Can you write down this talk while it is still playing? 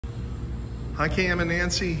Hi Cam and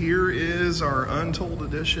Nancy, here is our Untold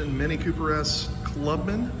Edition Mini Cooper S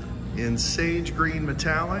Clubman in sage green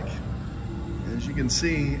metallic. As you can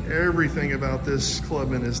see, everything about this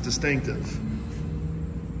Clubman is distinctive.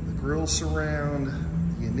 The grille surround,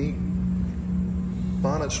 the unique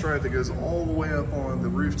bonnet stripe that goes all the way up on the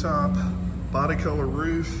rooftop, body color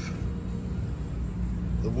roof.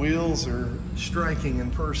 The wheels are striking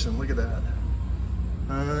in person, look at that.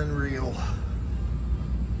 Unreal.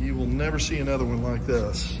 You will never see another one like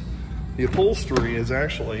this. The upholstery is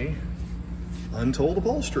actually Untold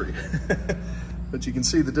upholstery. But you can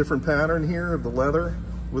see the different pattern here of the leather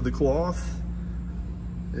with the cloth.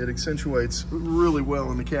 It accentuates really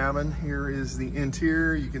well in the cabin. Here is the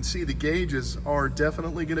interior. You can see the gauges are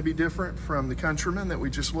definitely going to be different from the Countryman that we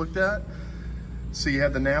just looked at. So you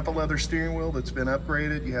have the Napa leather steering wheel that's been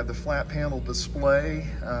upgraded. You have the flat panel display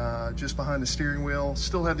just behind the steering wheel.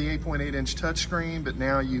 Still have the 8.8-inch touchscreen, but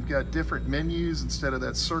now you've got different menus instead of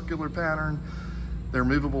that circular pattern. They're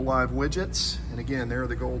movable live widgets. And again, there are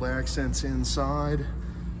the gold accents inside,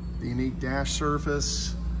 the unique dash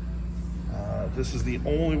surface. This is the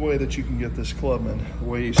only way that you can get this Clubman, the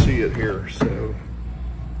way you see it here. So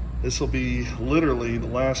this will be literally the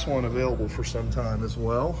last one available for some time as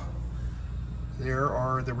well. There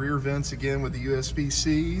are the rear vents again with the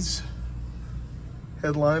USB-Cs.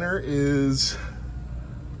 Headliner is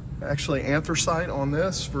actually anthracite on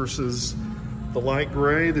this versus the light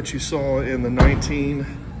gray that you saw in the 19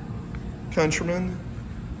 Countryman.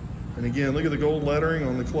 And again, look at the gold lettering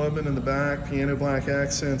on the Clubman in the back, piano black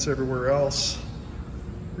accents everywhere else.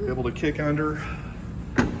 You're able to kick under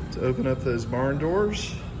to open up those barn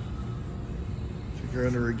doors. Kick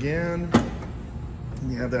under again.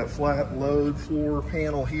 And you have that flat load floor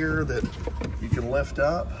panel here that you can lift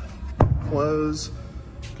up, close,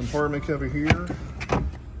 compartment cover here.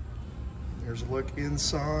 There's a look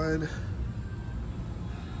inside.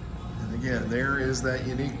 And again, there is that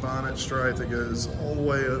unique bonnet stripe that goes all the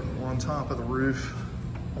way up on top of the roof,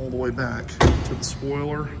 all the way back to the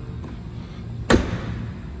spoiler.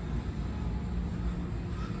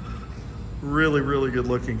 Really, really good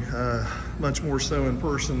looking. Much more so in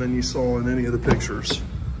person than you saw in any of the pictures.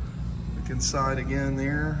 Look inside again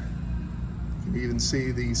there. You can even see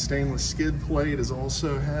the stainless skid plate is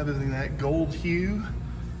also having that gold hue.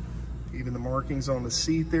 Even the markings on the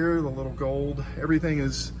seat there, the little gold. Everything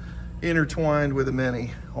is intertwined with the Mini.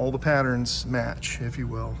 All the patterns match, if you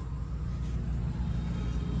will.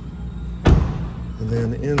 And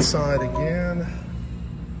then inside again,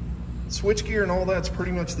 switch gear and all that's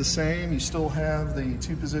pretty much the same. You still have the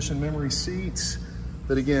 2-position memory seats,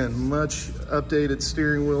 but again, much updated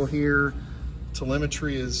steering wheel here.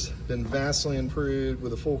 Telemetry has been vastly improved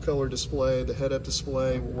with a full color display. The head-up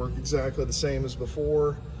display will work exactly the same as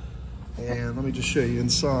before. And let me just show you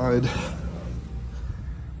inside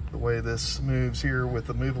the way this moves here with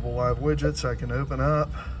the movable live widgets. I can open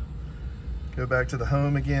up, go back to the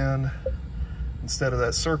home again. Instead of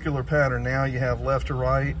that circular pattern, now you have left to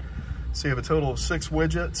right. So you have a total of 6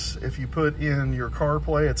 widgets. If you put in your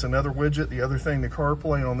CarPlay, it's another widget. The other thing, the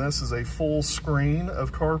CarPlay on this is a full screen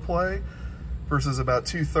of CarPlay versus about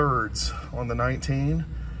 2/3 on the 19.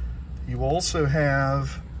 You also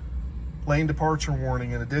have lane departure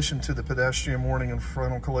warning in addition to the pedestrian warning and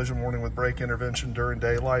frontal collision warning with brake intervention during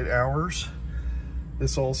daylight hours.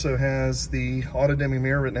 This also has the auto dimming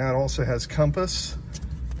mirror, but now it also has compass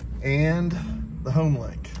and the home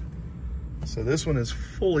link. So this one is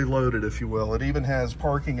fully loaded, if you will. It even has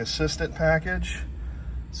parking assistant package.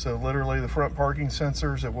 So literally the front parking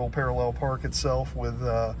sensors, it will parallel park itself with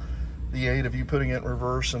the aid of you putting it in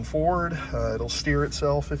reverse and forward. It'll steer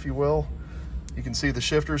itself, if you will. You can see the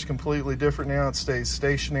shifter is completely different now. It stays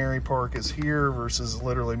stationary, park is here versus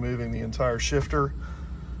literally moving the entire shifter.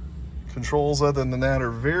 Controls other than that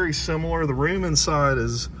are very similar. The room inside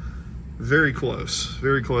is very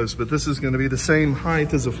close, but this is going to be the same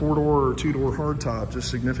height as a 4-door or 2-door hardtop,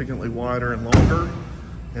 just significantly wider and longer.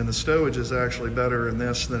 And the stowage is actually better in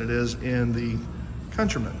this than it is in the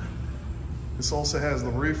Countryman. This also has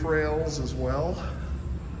the roof rails as well.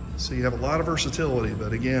 So you have a lot of versatility,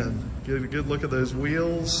 but again, get a good look at those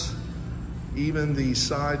wheels. Even the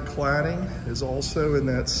side cladding is also in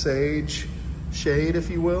that sage shade,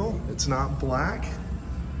 if you will. It's not black.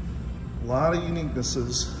 A lot of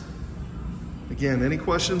uniquenesses. Again, any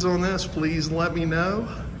questions on this, please let me know.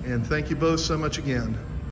 And thank you both so much again.